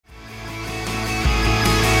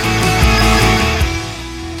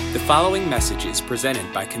following message is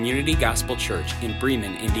presented by Community Gospel Church in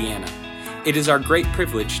Bremen, Indiana. It is our great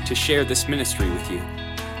privilege to share this ministry with you.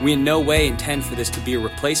 We in no way intend for this to be a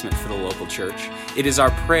replacement for the local church. It is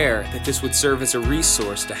our prayer that this would serve as a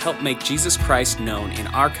resource to help make Jesus Christ known in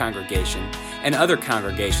our congregation and other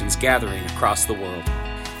congregations gathering across the world.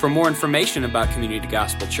 For more information about Community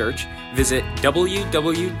Gospel Church, visit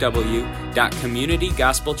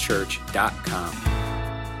www.communitygospelchurch.com.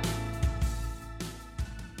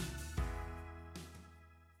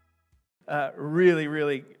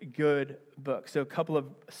 Really good book. So a couple of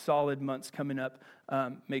solid months coming up.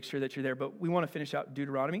 Make sure that you're there. But we want to finish out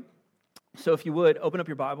Deuteronomy. So if you would, open up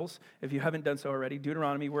your Bibles. If you haven't done so already,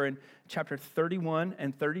 Deuteronomy, we're in chapter 31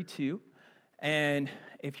 and 32. And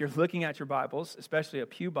if you're looking at your Bibles, especially a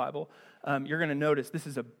pew Bible, you're going to notice this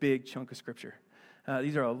is a big chunk of Scripture.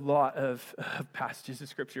 These are a lot of passages of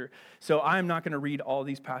Scripture. So I'm not going to read all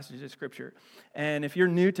these passages of Scripture. And if you're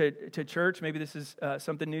new to church, maybe this is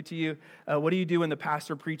something new to you. What do you do when the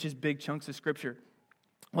pastor preaches big chunks of Scripture?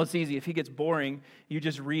 Well, it's easy. If he gets boring, you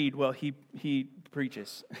just read while he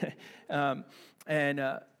preaches. It's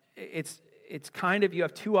kind of, you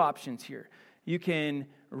have two options here. You can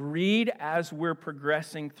read as we're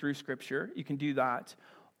progressing through Scripture. You can do that.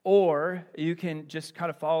 Or you can just kind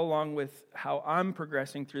of follow along with how I'm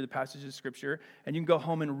progressing through the passages of Scripture, and you can go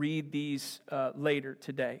home and read these later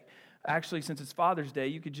today. Actually, since it's Father's Day,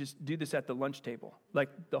 you could just do this at the lunch table. Like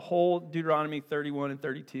the whole Deuteronomy 31 and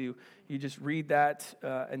 32, you just read that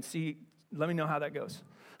and see. Let me know how that goes.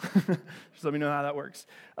 Just let me know how that works.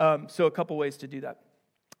 So a couple ways to do that.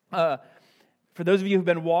 For those of you who've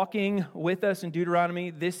been walking with us in Deuteronomy,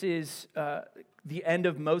 this is the end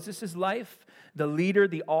of Moses' life, the leader,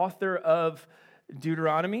 the author of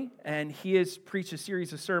Deuteronomy, and he has preached a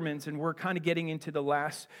series of sermons, and we're kind of getting into the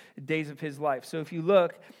last days of his life. So if you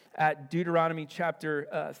look at Deuteronomy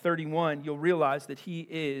chapter 31, you'll realize that he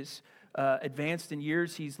is advanced in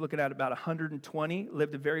years. He's looking at about 120,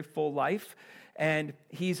 lived a very full life, and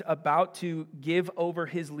he's about to give over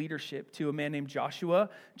his leadership to a man named Joshua.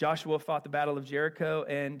 Joshua fought the Battle of Jericho,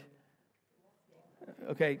 and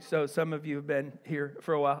okay, so some of you have been here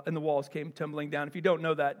for a while, and the walls came tumbling down. If you don't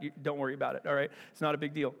know that, don't worry about it, all right? It's not a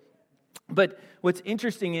big deal. But what's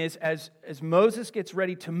interesting is, as Moses gets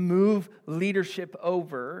ready to move leadership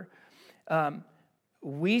over,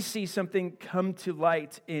 we see something come to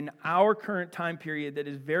light in our current time period that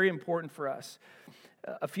is very important for us.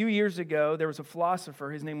 A few years ago, there was a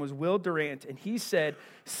philosopher, his name was Will Durant, and he said,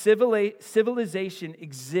 civilization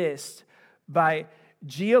exists by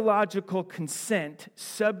geological consent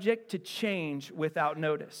subject to change without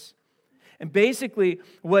notice. And basically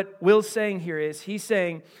what Will's saying here is, he's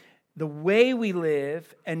saying the way we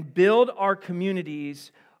live and build our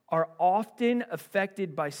communities are often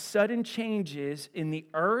affected by sudden changes in the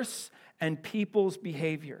earth's and people's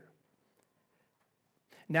behavior.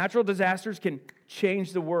 Natural disasters can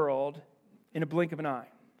change the world in a blink of an eye.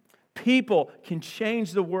 People can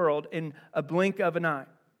change the world in a blink of an eye.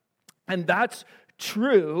 And that's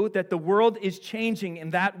true that the world is changing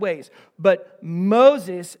in that ways. But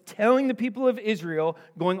Moses telling the people of Israel,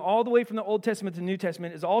 going all the way from the Old Testament to the New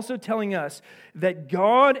Testament, is also telling us that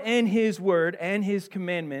God and His Word and His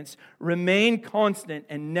commandments remain constant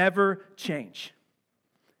and never change.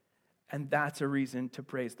 And that's a reason to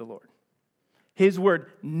praise the Lord. His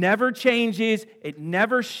Word never changes, it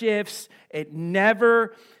never shifts, it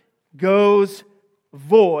never goes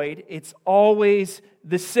void. It's always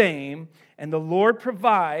the same. And the Lord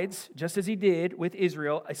provides, just as He did with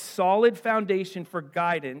Israel, a solid foundation for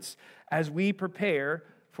guidance as we prepare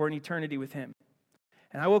for an eternity with Him.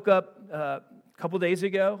 And I woke up a couple days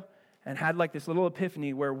ago and had like this little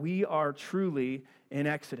epiphany where we are truly in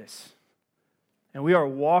Exodus. And we are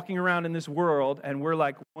walking around in this world and we're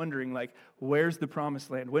like wondering, like, where's the promised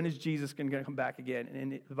land? When is Jesus going to come back again?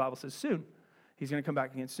 And the Bible says soon. He's going to come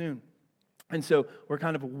back again soon. And so we're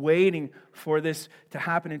kind of waiting for this to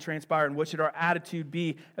happen and transpire. And what should our attitude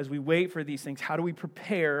be as we wait for these things? How do we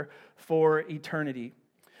prepare for eternity?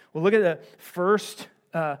 Well, look at the first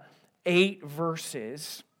 8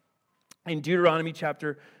 verses in Deuteronomy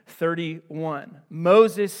chapter 31.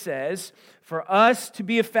 Moses says, for us to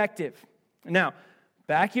be effective. Now,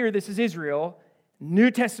 back here, this is Israel.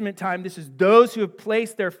 New Testament time, this is those who have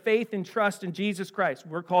placed their faith and trust in Jesus Christ.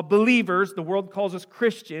 We're called believers. The world calls us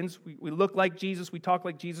Christians. We look like Jesus. We talk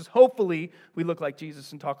like Jesus. Hopefully, we look like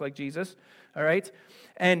Jesus and talk like Jesus. All right?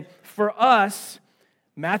 And for us,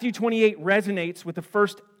 Matthew 28 resonates with the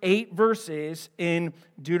first 8 verses in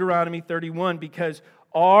Deuteronomy 31 because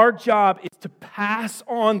our job is to pass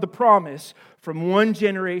on the promise from one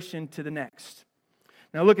generation to the next.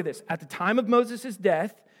 Now look at this. At the time of Moses'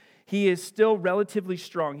 death, he is still relatively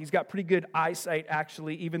strong. He's got pretty good eyesight,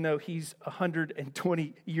 actually, even though he's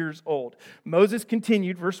 120 years old. Moses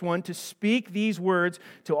continued, verse 1, to speak these words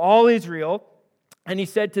to all Israel, and he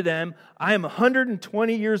said to them, I am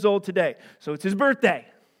 120 years old today. So it's his birthday.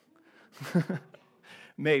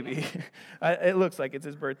 Maybe. It looks like it's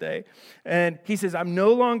his birthday. And he says, I'm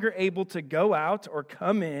no longer able to go out or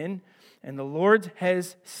come in, and the Lord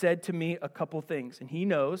has said to me a couple things. And he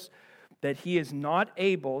knows that he is not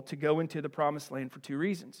able to go into the promised land for two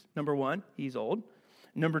reasons. Number one, he's old.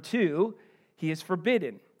 Number two, he is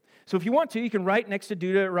forbidden. So if you want to, you can write next to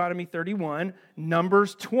Deuteronomy 31,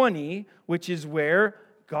 Numbers 20, which is where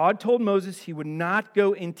God told Moses he would not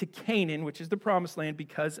go into Canaan, which is the promised land,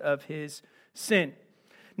 because of his sin.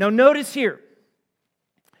 Now notice here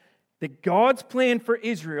that God's plan for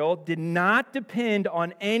Israel did not depend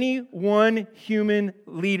on any one human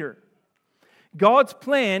leader. God's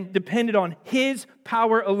plan depended on his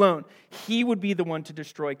power alone. He would be the one to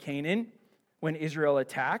destroy Canaan when Israel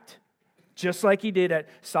attacked, just like he did at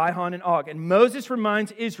Sihon and Og. And Moses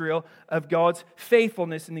reminds Israel of God's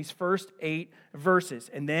faithfulness in these first 8 verses.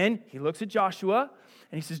 And then he looks at Joshua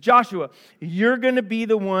and he says, Joshua, you're going to be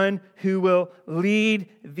the one who will lead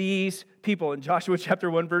these people. And Joshua chapter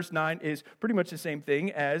 1 verse 9 is pretty much the same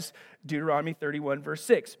thing as Deuteronomy 31 verse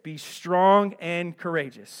 6. Be strong and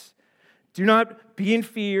courageous. Do not be in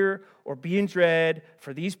fear or be in dread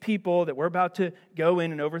for these people that we're about to go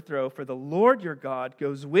in and overthrow. For the Lord your God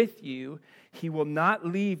goes with you. He will not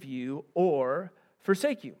leave you or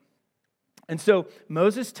forsake you. And so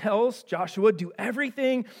Moses tells Joshua, do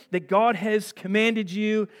everything that God has commanded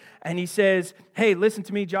you. And he says, hey, listen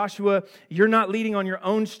to me, Joshua. You're not leading on your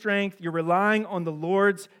own strength. You're relying on the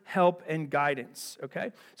Lord's help and guidance.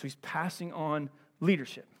 Okay? So he's passing on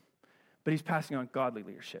leadership, but he's passing on godly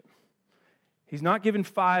leadership. He's not given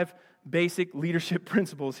 5 basic leadership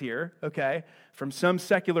principles here, okay, from some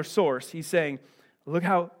secular source. He's saying, look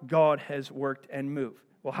how God has worked and moved.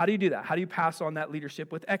 Well, how do you do that? How do you pass on that leadership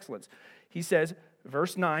with excellence? He says,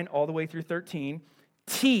 verse 9 all the way through 13,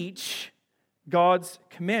 teach God's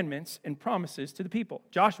commandments and promises to the people.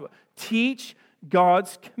 Joshua, teach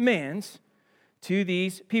God's commands to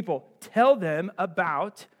these people. Tell them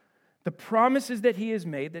about the promises that he has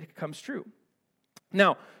made that it comes true.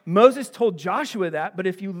 Now, Moses told Joshua that, but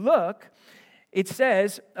if you look, it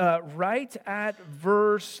says right at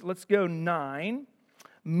verse, let's go 9,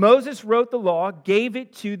 Moses wrote the law, gave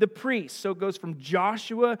it to the priests. So it goes from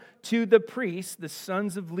Joshua to the priests, the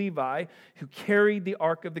sons of Levi, who carried the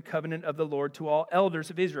ark of the covenant of the Lord to all elders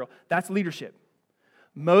of Israel. That's leadership.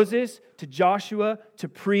 Moses to Joshua to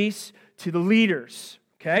priests to the leaders,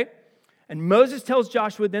 okay? And Moses tells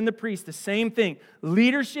Joshua, then the priest, the same thing.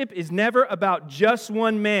 Leadership is never about just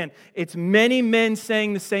one man. It's many men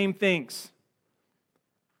saying the same things.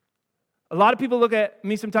 A lot of people look at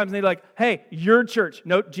me sometimes and they're like, hey, your church.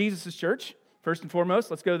 No, Jesus' church, first and foremost.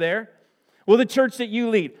 Let's go there. Well, the church that you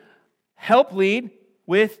lead. Help lead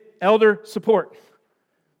with elder support.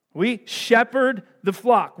 We shepherd the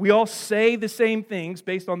flock. We all say the same things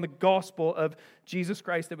based on the gospel of Jesus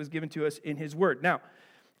Christ that was given to us in his word. Now,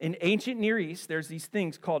 in ancient Near East, there's these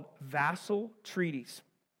things called vassal treaties.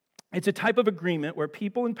 It's a type of agreement where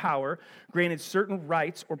people in power granted certain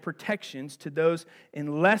rights or protections to those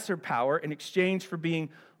in lesser power in exchange for being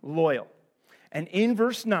loyal. And in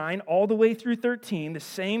verse 9, all the way through 13, the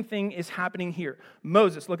same thing is happening here.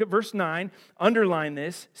 Moses, look at verse 9, underline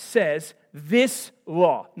this, says, this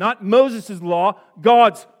law, not Moses' law,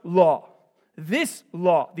 God's law. This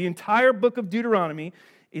law, the entire book of Deuteronomy,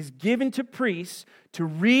 is given to priests to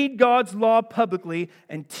read God's law publicly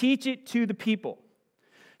and teach it to the people.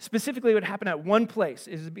 Specifically, it would happen at one place.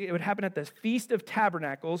 It would happen at the Feast of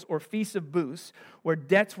Tabernacles or Feast of Booths, where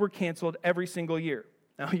debts were canceled every single year.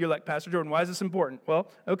 Now, you're like, Pastor Jordan, why is this important? Well,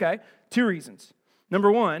 okay, 2 reasons. Number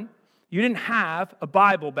one, you didn't have a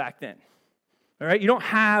Bible back then. All right, you don't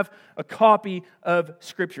have a copy of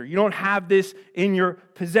Scripture. You don't have this in your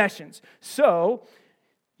possessions. So,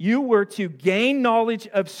 you were to gain knowledge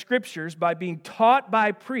of Scriptures by being taught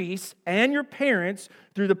by priests and your parents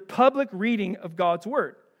through the public reading of God's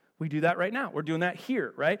Word. We do that right now. We're doing that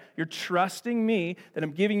here, right? You're trusting me that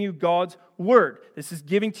I'm giving you God's Word. This is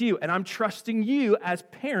giving to you. And I'm trusting you as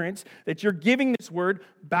parents that you're giving this Word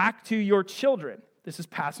back to your children. This is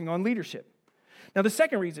passing on leadership. Now, the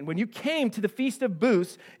second reason, when you came to the Feast of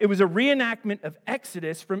Booths, it was a reenactment of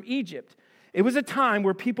Exodus from Egypt. It was a time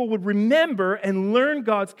where people would remember and learn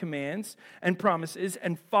God's commands and promises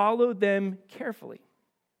and follow them carefully.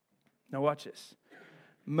 Now watch this.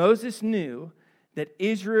 Moses knew that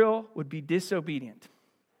Israel would be disobedient.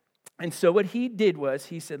 And so what he did was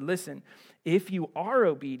he said, listen, if you are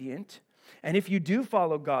obedient and if you do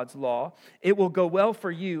follow God's law, it will go well for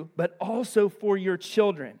you, but also for your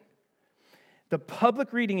children. The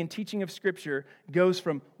public reading and teaching of Scripture goes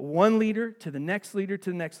from one leader to the next leader to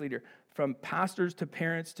the next leader, from pastors to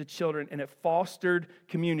parents to children, and it fostered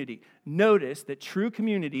community. Notice that true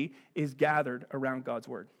community is gathered around God's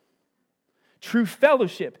word. True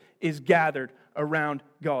fellowship is gathered around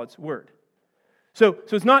God's word. So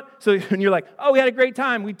it's not, so when you're like, oh, we had a great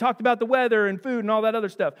time, we talked about the weather and food and all that other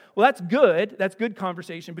stuff. Well, that's good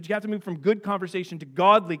conversation, but you have to move from good conversation to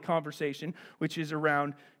godly conversation, which is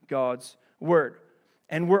around God's word.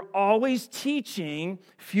 And we're always teaching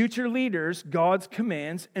future leaders God's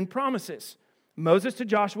commands and promises. Moses to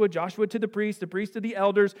Joshua, Joshua to the priest to the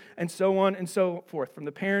elders, and so on and so forth. From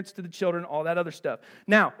the parents to the children, all that other stuff.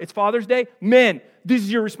 Now, it's Father's Day. Men, this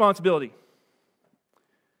is your responsibility.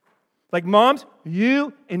 Like moms,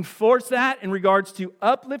 you enforce that in regards to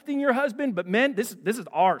uplifting your husband. But men, this is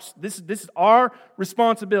ours. This is our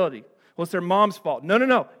responsibility. Well, it's their mom's fault.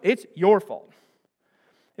 No. It's your fault.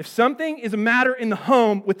 If something is a matter in the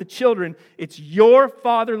home with the children, it's your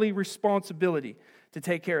fatherly responsibility to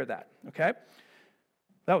take care of that, okay?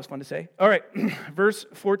 That was fun to say. All right, verse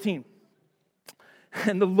 14.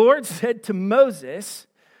 And the Lord said to Moses,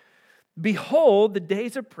 behold, the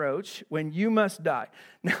days approach when you must die.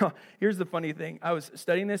 Now, here's the funny thing. I was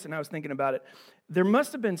studying this and I was thinking about it. There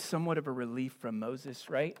must have been somewhat of a relief from Moses,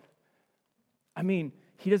 right? I mean,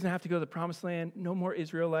 he doesn't have to go to the promised land. No more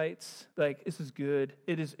Israelites. Like, this is good.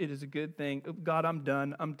 It is a good thing. God, I'm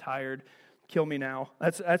done. I'm tired. Kill me now.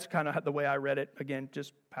 That's kind of the way I read it. Again,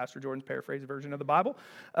 just Pastor Jordan's paraphrase version of the Bible.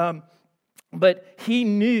 But he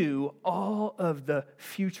knew all of the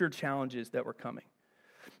future challenges that were coming.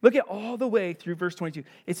 Look at all the way through verse 22.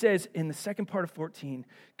 It says in the second part of 14,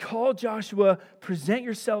 call Joshua, present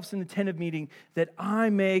yourselves in the tent of meeting, that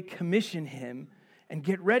I may commission him and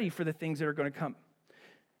get ready for the things that are going to come.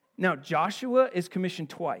 Now, Joshua is commissioned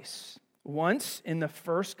twice. Once in the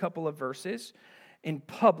first couple of verses in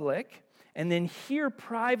public, and then here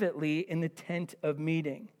privately in the tent of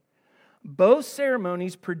meeting. Both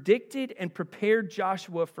ceremonies predicted and prepared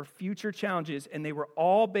Joshua for future challenges, and they were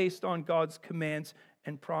all based on God's commands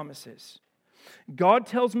and promises. God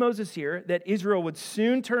tells Moses here that Israel would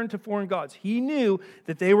soon turn to foreign gods. He knew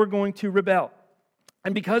that they were going to rebel.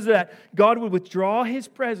 And because of that, God would withdraw his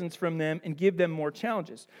presence from them and give them more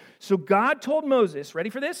challenges. So God told Moses, ready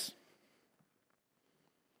for this?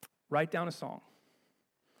 Write down a song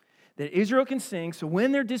that Israel can sing, so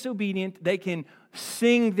when they're disobedient, they can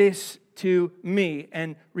sing this to me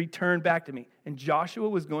and return back to me. And Joshua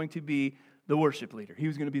was going to be the worship leader. He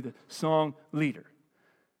was going to be the song leader.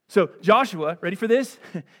 So Joshua, ready for this?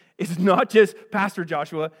 Is not just Pastor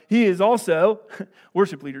Joshua. He is also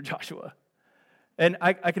worship leader Joshua. And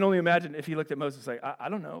I can only imagine if he looked at Moses like, I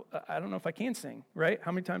don't know if I can sing, right?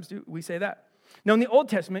 How many times do we say that? Now in the Old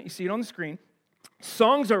Testament, you see it on the screen,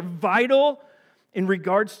 songs are vital in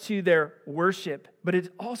regards to their worship, but it's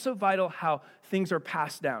also vital how things are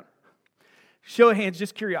passed down. Show of hands,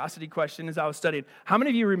 just curiosity question as I was studying. How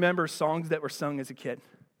many of you remember songs that were sung as a kid?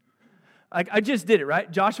 I just did it, right?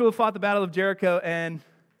 Joshua fought the battle of Jericho, and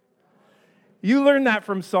you learned that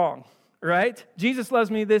from song. Right? Jesus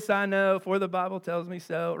loves me, this I know, for the Bible tells me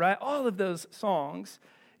so, right? All of those songs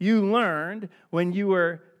you learned when you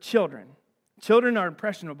were children. Children are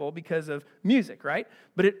impressionable because of music, right?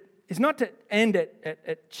 But it's not to end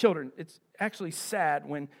at children. It's actually sad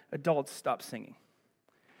when adults stop singing.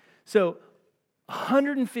 So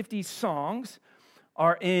 150 songs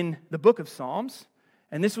are in the book of Psalms,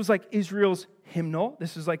 and this was like Israel's hymnal.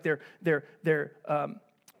 This is like their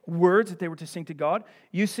words that they were to sing to God.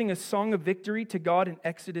 You sing a song of victory to God in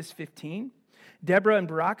Exodus 15. Deborah and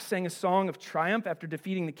Barak sang a song of triumph after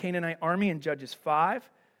defeating the Canaanite army in Judges 5.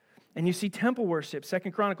 And you see temple worship,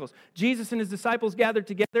 2 Chronicles. Jesus and his disciples gathered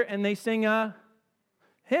together and they sing a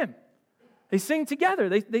hymn. They sing together.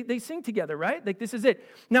 They sing together, right? Like this is it.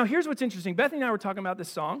 Now here's what's interesting. Bethany and I were talking about this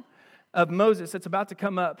song of Moses that's about to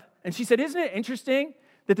come up. And she said, isn't it interesting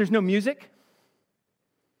that there's no music?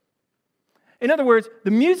 In other words,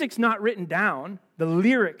 the music's not written down, the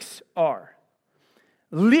lyrics are.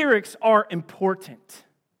 Lyrics are important.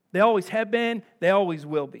 They always have been, they always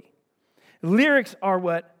will be. Lyrics are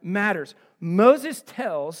what matters. Moses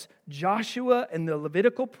tells Joshua and the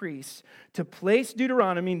Levitical priests to place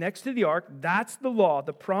Deuteronomy next to the ark. That's the law,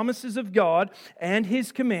 the promises of God and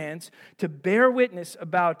his commands to bear witness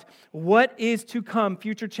about what is to come,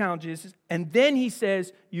 future challenges. And then he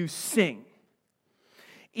says, you sing.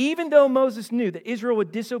 Even though Moses knew that Israel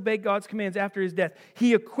would disobey God's commands after his death,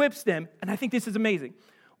 he equips them, and I think this is amazing,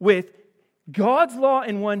 with God's law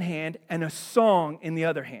in one hand and a song in the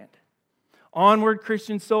other hand. Onward,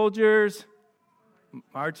 Christian soldiers,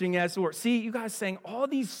 marching as the war. See, you guys sang all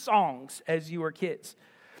these songs as you were kids.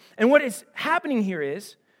 And what is happening here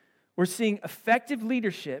is we're seeing effective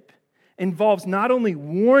leadership involves not only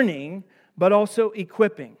warning, but also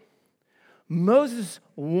equipping. Moses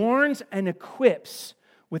warns and equips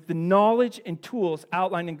with the knowledge and tools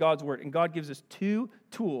outlined in God's word. And God gives us two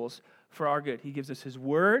tools for our good. He gives us his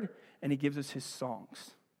word and he gives us his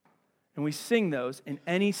songs. And we sing those in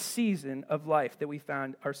any season of life that we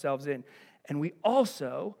found ourselves in. And we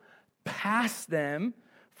also pass them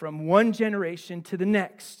from one generation to the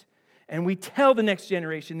next. And we tell the next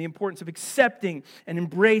generation the importance of accepting and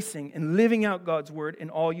embracing and living out God's word in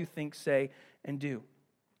all you think, say, and do.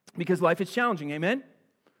 Because life is challenging, amen?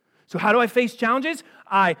 So how do I face challenges?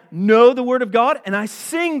 I know the word of God and I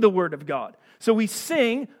sing the word of God. So we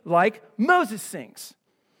sing like Moses sings.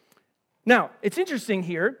 Now, it's interesting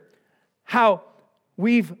here how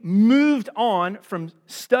we've moved on from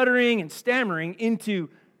stuttering and stammering into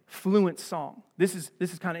fluent song. This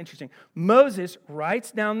is kind of interesting. Moses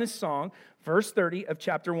writes down this song, verse 30 of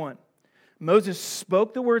chapter 1. Moses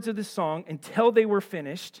spoke the words of the song until they were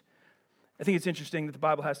finished. I think it's interesting that the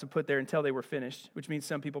Bible has to put there until they were finished, which means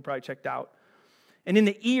some people probably checked out. And in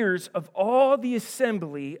the ears of all the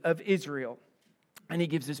assembly of Israel. And he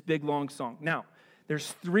gives this big, long song. Now,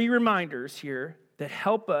 there's 3 reminders here that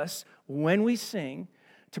help us when we sing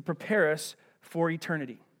to prepare us for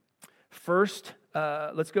eternity. First,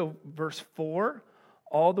 let's go verse 4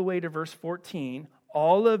 all the way to verse 14.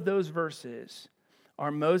 All of those verses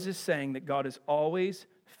are Moses saying that God is always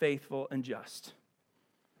faithful and just.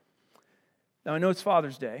 Now, I know it's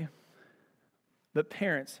Father's Day, but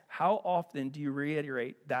parents, how often do you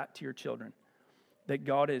reiterate that to your children? That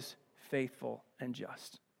God is faithful and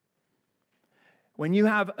just. When you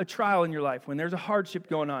have a trial in your life, when there's a hardship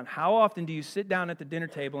going on, how often do you sit down at the dinner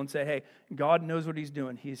table and say, hey, God knows what he's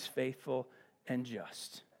doing. He's faithful and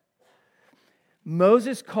just.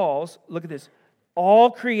 Moses calls, look at this,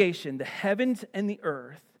 all creation, the heavens and the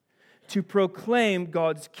earth, to proclaim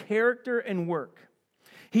God's character and work.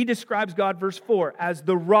 He describes God, verse 4, as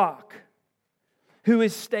the rock who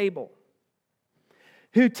is stable,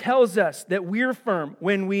 who tells us that we're firm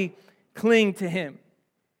when we cling to him.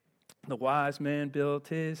 The wise man built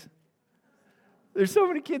his. There's so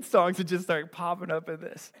many kids' songs that just start popping up in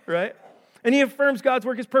this, right? And he affirms God's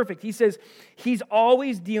work is perfect. He says he's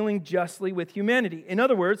always dealing justly with humanity. In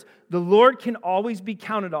other words, the Lord can always be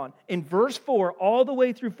counted on. In verse 4, all the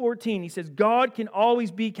way through 14, he says God can always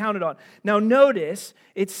be counted on. Now notice,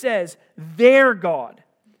 it says their God.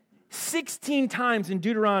 16 times in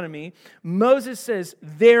Deuteronomy, Moses says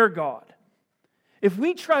their God. If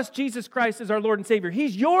we trust Jesus Christ as our Lord and Savior,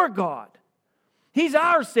 he's your God. He's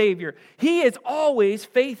our Savior. He is always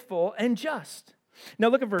faithful and just. Now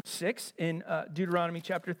look at verse 6 in Deuteronomy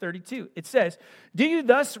chapter 32. It says, do you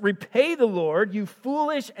thus repay the Lord, you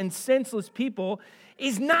foolish and senseless people?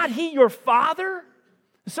 Is not he your father?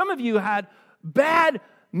 Some of you had bad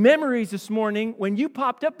memories this morning when you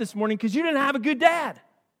popped up this morning because you didn't have a good dad.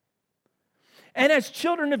 And as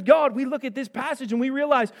children of God, we look at this passage and we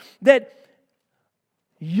realize that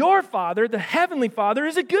your Father, the Heavenly Father,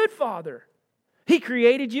 is a good Father. He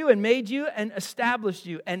created you and made you and established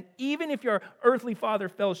you. And even if your earthly father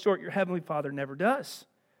fell short, your heavenly Father never does.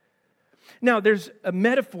 Now, there's a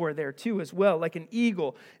metaphor there too as well. Like an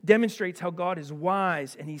eagle demonstrates how God is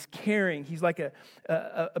wise and he's caring. He's like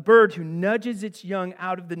a bird who nudges its young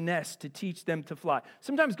out of the nest to teach them to fly.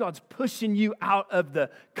 Sometimes God's pushing you out of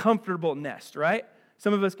the comfortable nest, right?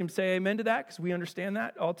 Some of us can say amen to that because we understand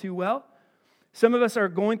that all too well. Some of us are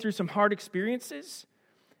going through some hard experiences.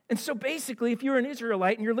 And so basically, if you're an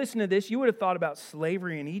Israelite and you're listening to this, you would have thought about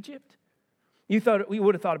slavery in Egypt. You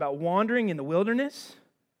would have thought about wandering in the wilderness.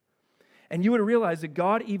 And you would have realized that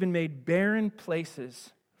God even made barren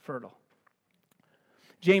places fertile.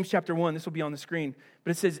 James chapter 1, this will be on the screen,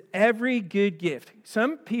 but it says, every good gift.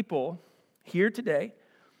 Some people here today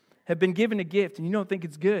have been given a gift and you don't think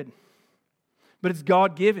it's good, but it's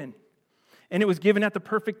God-given. And it was given at the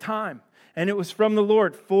perfect time. And it was from the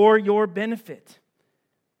Lord for your benefit.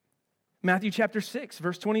 Matthew chapter 6,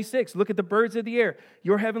 verse 26. Look at the birds of the air.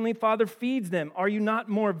 Your heavenly Father feeds them. Are you not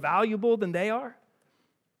more valuable than they are?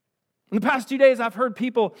 In the past 2 days, I've heard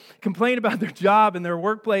people complain about their job and their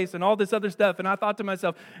workplace and all this other stuff. And I thought to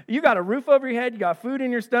myself, you got a roof over your head. You got food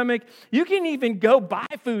in your stomach. You can even go buy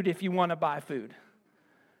food if you want to buy food.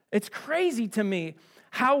 It's crazy to me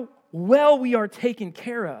how well we are taken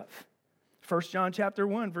care of. 1 John chapter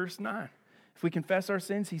 1, verse 9. If we confess our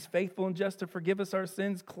sins, He's faithful and just to forgive us our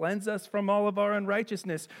sins, cleanse us from all of our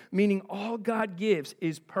unrighteousness, meaning all God gives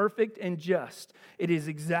is perfect and just. It is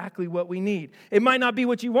exactly what we need. It might not be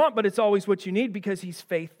what you want, but it's always what you need because He's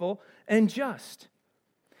faithful and just.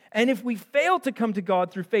 And if we fail to come to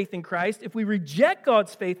God through faith in Christ, if we reject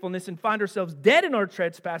God's faithfulness and find ourselves dead in our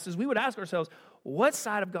trespasses, we would ask ourselves, what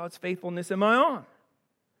side of God's faithfulness am I on?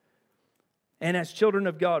 And as children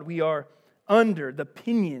of God, we are under the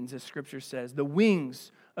pinions, as Scripture says, the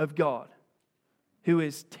wings of God, who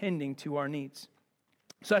is tending to our needs.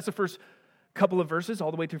 So that's the first couple of verses,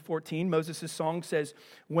 all the way through 14. Moses' song says,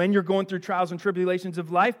 when you're going through trials and tribulations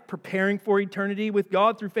of life, preparing for eternity with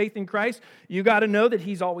God through faith in Christ, you got to know that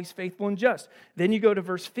He's always faithful and just. Then you go to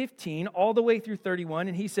verse 15, all the way through 31,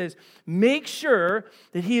 and he says, make sure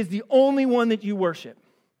that He is the only one that you worship.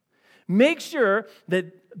 Make sure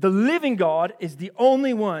that the living God is the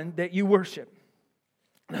only one that you worship.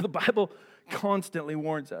 Now, the Bible constantly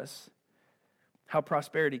warns us how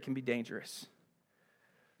prosperity can be dangerous.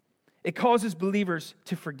 It causes believers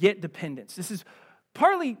to forget dependence. This is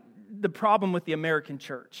partly the problem with the American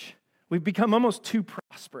church. We've become almost too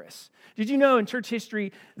prosperous. Did you know in church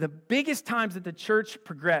history, the biggest times that the church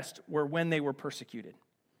progressed were when they were persecuted?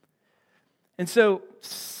 And so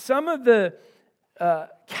some of the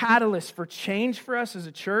catalyst for change for us as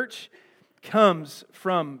a church comes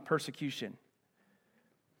from persecution.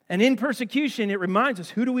 And in persecution, it reminds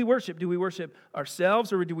us, who do we worship? Do we worship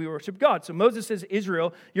ourselves or do we worship God? So Moses says,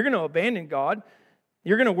 Israel, you're going to abandon God.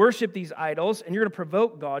 You're going to worship these idols, and you're going to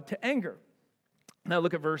provoke God to anger. Now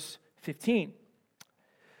look at verse 15.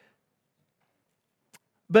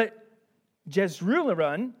 But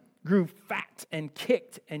Jezreel grew fat and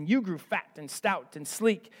kicked, and you grew fat and stout and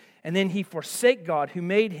sleek. And then he forsake God who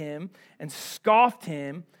made him and scoffed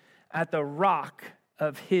him at the rock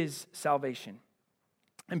of his salvation.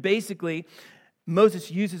 And basically,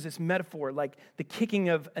 Moses uses this metaphor like the kicking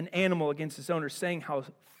of an animal against its owner, saying how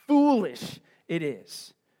foolish it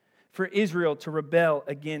is for Israel to rebel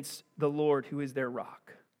against the Lord who is their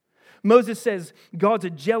rock. Moses says God's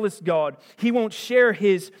a jealous God. He won't share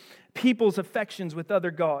His people's affections with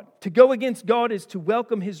other God. To go against God is to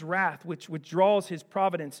welcome His wrath, which withdraws His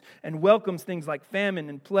providence and welcomes things like famine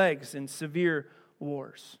and plagues and severe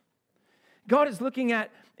wars. God is looking at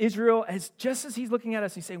Israel just as He's looking at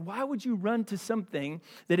us. He's saying, why would you run to something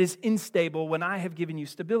that is unstable when I have given you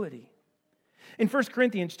stability? In 1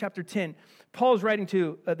 Corinthians chapter 10, Paul is writing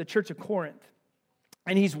to the church of Corinth,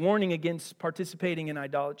 and he's warning against participating in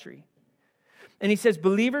idolatry. And he says,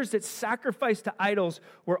 believers that sacrifice to idols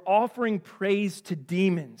were offering praise to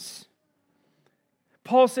demons.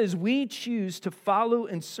 Paul says we choose to follow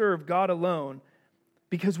and serve God alone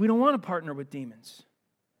because we don't want to partner with demons.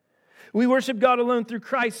 We worship God alone through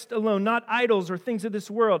Christ alone, not idols or things of this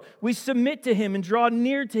world. We submit to Him and draw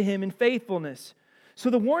near to Him in faithfulness. So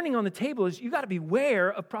the warning on the table is you got to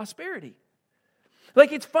beware of prosperity.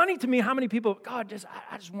 Like, it's funny to me how many people, God,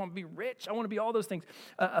 I just want to be rich. I want to be all those things.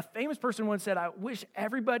 A famous person once said, I wish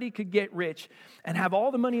everybody could get rich and have all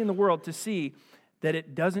the money in the world to see that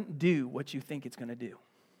it doesn't do what you think it's going to do.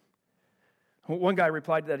 One guy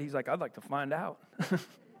replied to that. He's like, I'd like to find out.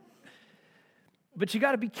 But you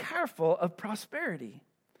got to be careful of prosperity.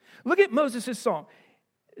 Look at Moses' song.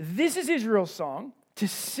 This is Israel's song to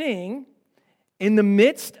sing in the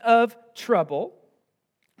midst of trouble,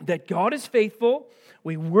 that God is faithful,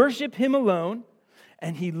 we worship Him alone,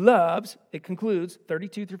 and He loves, it concludes,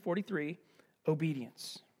 32 through 43,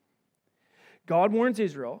 obedience. God warns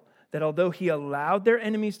Israel that although He allowed their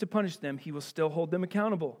enemies to punish them, He will still hold them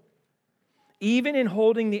accountable. Even in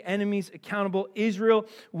holding the enemies accountable, Israel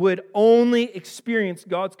would only experience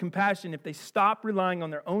God's compassion if they stopped relying on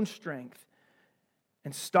their own strength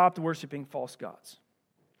and stopped worshiping false gods.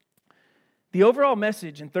 The overall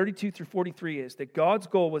message in 32 through 43 is that God's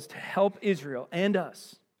goal was to help Israel and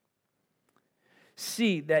us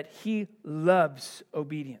see that He loves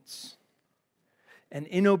obedience. And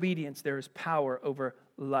in obedience, there is power over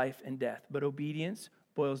life and death. But obedience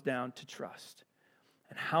boils down to trust.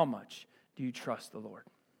 And how much do you trust the Lord?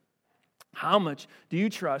 How much do you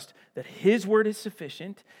trust that His word is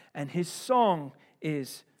sufficient and His song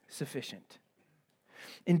is sufficient?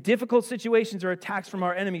 In difficult situations or attacks from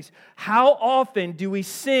our enemies, how often do we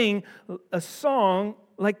sing a song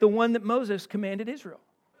like the one that Moses commanded Israel?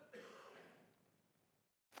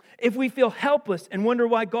 If we feel helpless and wonder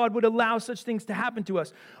why God would allow such things to happen to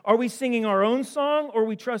us, are we singing our own song or are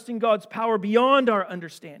we trusting God's power beyond our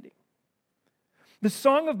understanding? The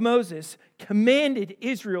Song of Moses commanded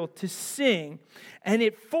Israel to sing, and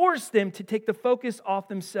it forced them to take the focus off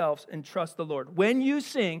themselves and trust the Lord. When you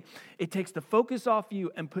sing, it takes the focus off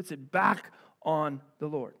you and puts it back on the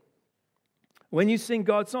Lord. When you sing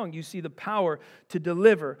God's song, you see the power to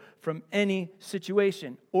deliver from any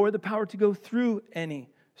situation or the power to go through any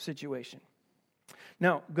situation.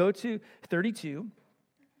 Now, go to 32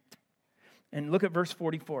 and look at verse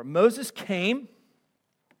 44. Moses came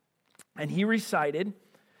and he recited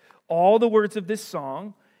all the words of this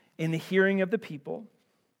song in the hearing of the people.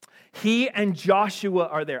 He and Joshua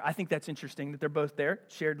are there. I think that's interesting that they're both there.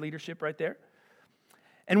 Shared leadership right there.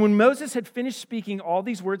 And when Moses had finished speaking all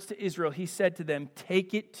these words to Israel, he said to them,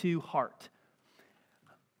 "Take it to heart."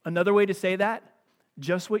 Another way to say that,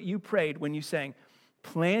 just what you prayed when you sang,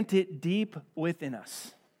 plant it deep within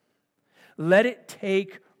us. Let it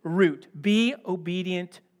take root. Be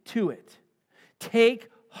obedient to it. Take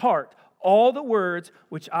heart all the words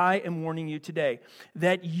which I am warning you today,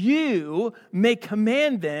 that you may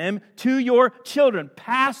command them to your children.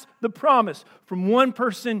 Pass the promise from one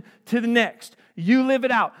person to the next. You live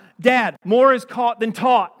it out. Dad, more is caught than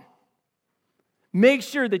taught. Make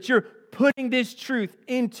sure that you're putting this truth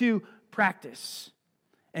into practice.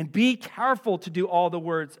 And be careful to do all the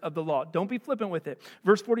words of the law. Don't be flippant with it.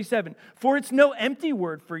 Verse 47, for it's no empty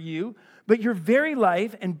word for you, but your very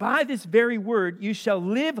life, and by this very word you shall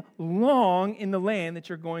live long in the land that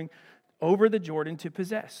you're going over the Jordan to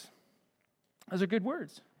possess. Those are good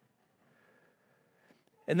words.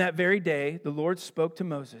 And that very day, the Lord spoke to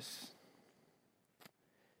Moses.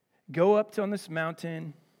 Go up on this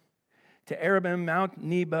mountain to Arabim, Mount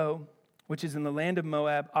Nebo, which is in the land of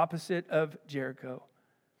Moab, opposite of Jericho.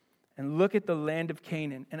 And look at the land of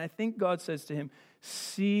Canaan. And I think God says to him,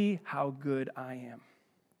 see how good I am.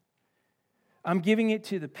 I'm giving it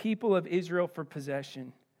to the people of Israel for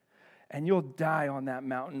possession. And you'll die on that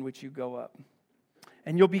mountain which you go up.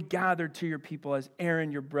 And you'll be gathered to your people as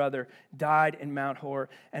Aaron, your brother, died in Mount Hor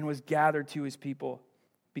and was gathered to his people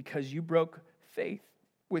because you broke faith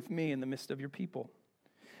with me in the midst of your people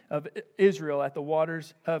of Israel at the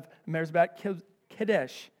waters of Meribah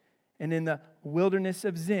Kadesh and in the wilderness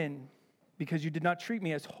of Zin, because you did not treat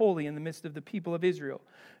me as holy in the midst of the people of Israel.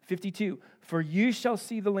 52, for you shall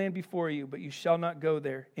see the land before you, but you shall not go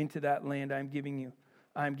there into that land I am giving you.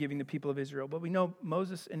 I am giving the people of Israel. But we know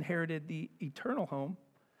Moses inherited the eternal home.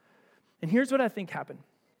 And here's what I think happened.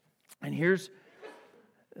 And here's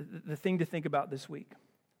the thing to think about this week.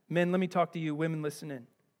 Men, let me talk to you. Women, listen in.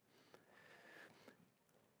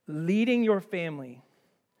 Leading your family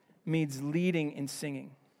means leading in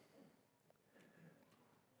singing.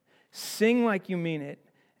 Sing like you mean it,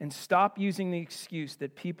 and stop using the excuse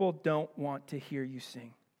that people don't want to hear you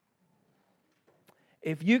sing.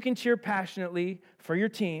 If you can cheer passionately for your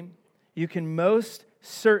team, you can most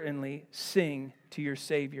certainly sing to your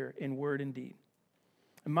Savior in word and deed.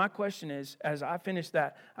 And my question is, as I finish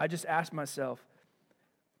that, I just ask myself,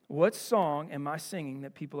 what song am I singing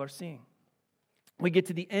that people are singing? We get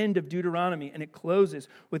to the end of Deuteronomy, and it closes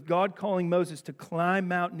with God calling Moses to climb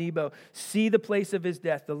Mount Nebo, see the place of his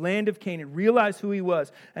death, the land of Canaan, realize who he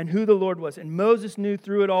was and who the Lord was. And Moses knew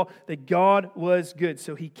through it all that God was good,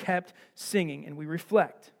 so he kept singing. And we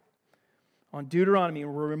reflect on Deuteronomy,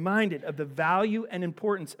 and we're reminded of the value and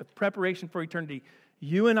importance of preparation for eternity.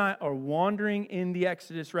 You and I are wandering in the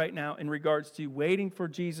Exodus right now in regards to waiting for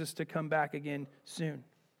Jesus to come back again soon.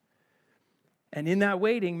 And in that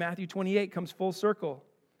waiting, Matthew 28 comes full circle.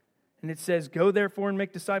 And it says, go therefore and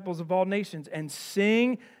make disciples of all nations and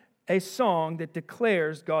sing a song that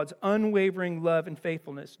declares God's unwavering love and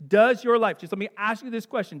faithfulness. Does your life, just let me ask you this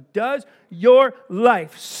question, does your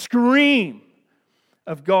life scream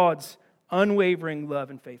of God's unwavering love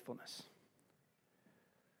and faithfulness?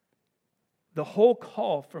 The whole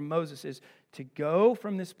call from Moses is to go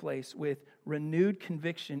from this place with renewed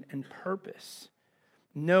conviction and purpose,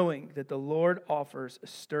 knowing that the Lord offers a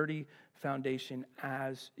sturdy foundation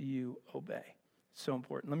as you obey. It's so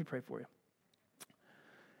important. Let me pray for you.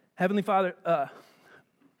 Heavenly Father,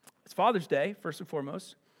 it's Father's Day, first and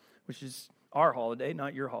foremost, which is our holiday,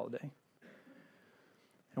 not your holiday.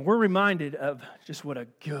 And we're reminded of just what a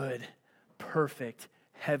good, perfect,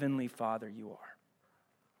 heavenly Father you are.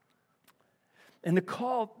 And the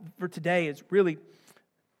call for today is really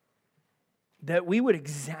that we would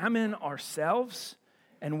examine ourselves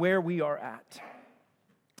and where we are at.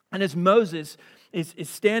 And as Moses is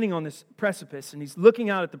standing on this precipice and he's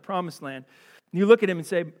looking out at the promised land, you look at him and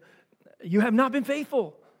say, you have not been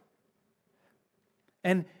faithful.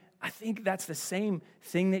 And I think that's the same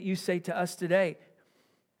thing that you say to us today.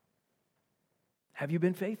 Have you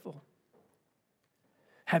been faithful?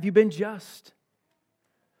 Have you been just?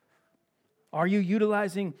 Are you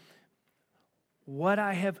utilizing what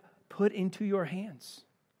I have put into your hands?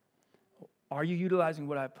 Are you utilizing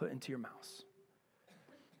what I put into your mouth?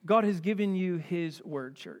 God has given you His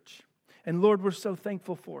word, church. And Lord, we're so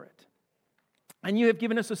thankful for it. And you have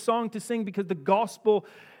given us a song to sing because the gospel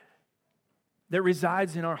that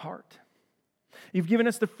resides in our heart. You've given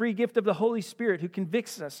us the free gift of the Holy Spirit who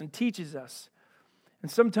convicts us and teaches us. And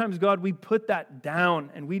sometimes, God, we put that down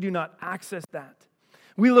and we do not access that.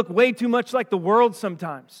 We look way too much like the world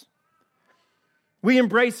sometimes. We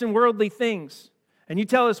embrace in worldly things. And you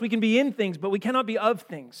tell us we can be in things, but we cannot be of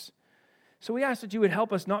things. So we ask that you would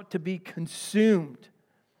help us not to be consumed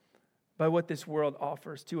by what this world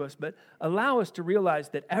offers to us, but allow us to realize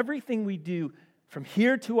that everything we do from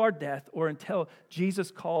here to our death or until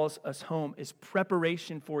Jesus calls us home is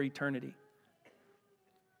preparation for eternity.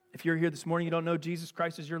 If you're here this morning, you don't know Jesus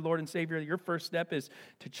Christ as your Lord and Savior, your first step is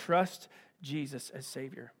to trust Jesus as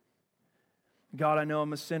Savior. God, I know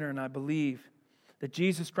I'm a sinner and I believe that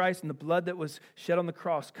Jesus Christ and the blood that was shed on the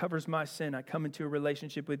cross covers my sin. I come into a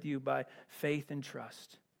relationship with you by faith and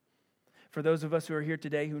trust. For those of us who are here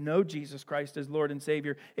today who know Jesus Christ as Lord and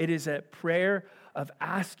Savior, it is a prayer of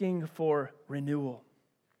asking for renewal.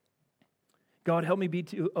 God, help me be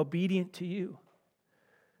obedient to you.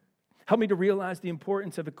 Help me to realize the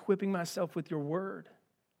importance of equipping myself with your word.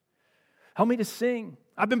 Help me to sing.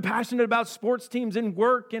 I've been passionate about sports teams and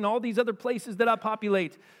work and all these other places that I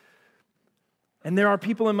populate. And there are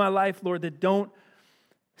people in my life, Lord, that don't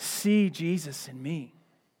see Jesus in me.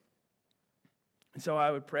 And so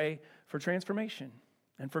I would pray for transformation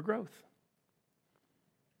and for growth.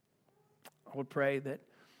 I would pray that,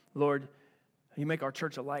 Lord, you make our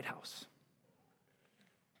church a lighthouse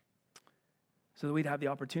so that we'd have the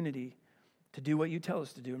opportunity to do what you tell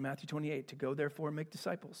us to do in Matthew 28, to go therefore and make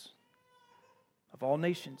disciples of all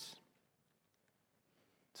nations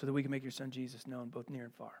so that we can make your Son Jesus known both near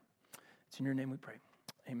and far. It's in your name we pray.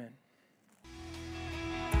 Amen.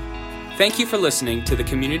 Thank you for listening to the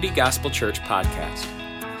Community Gospel Church podcast.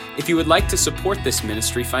 If you would like to support this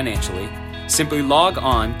ministry financially, simply log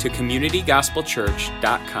on to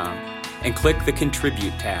communitygospelchurch.com and click the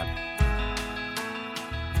Contribute tab.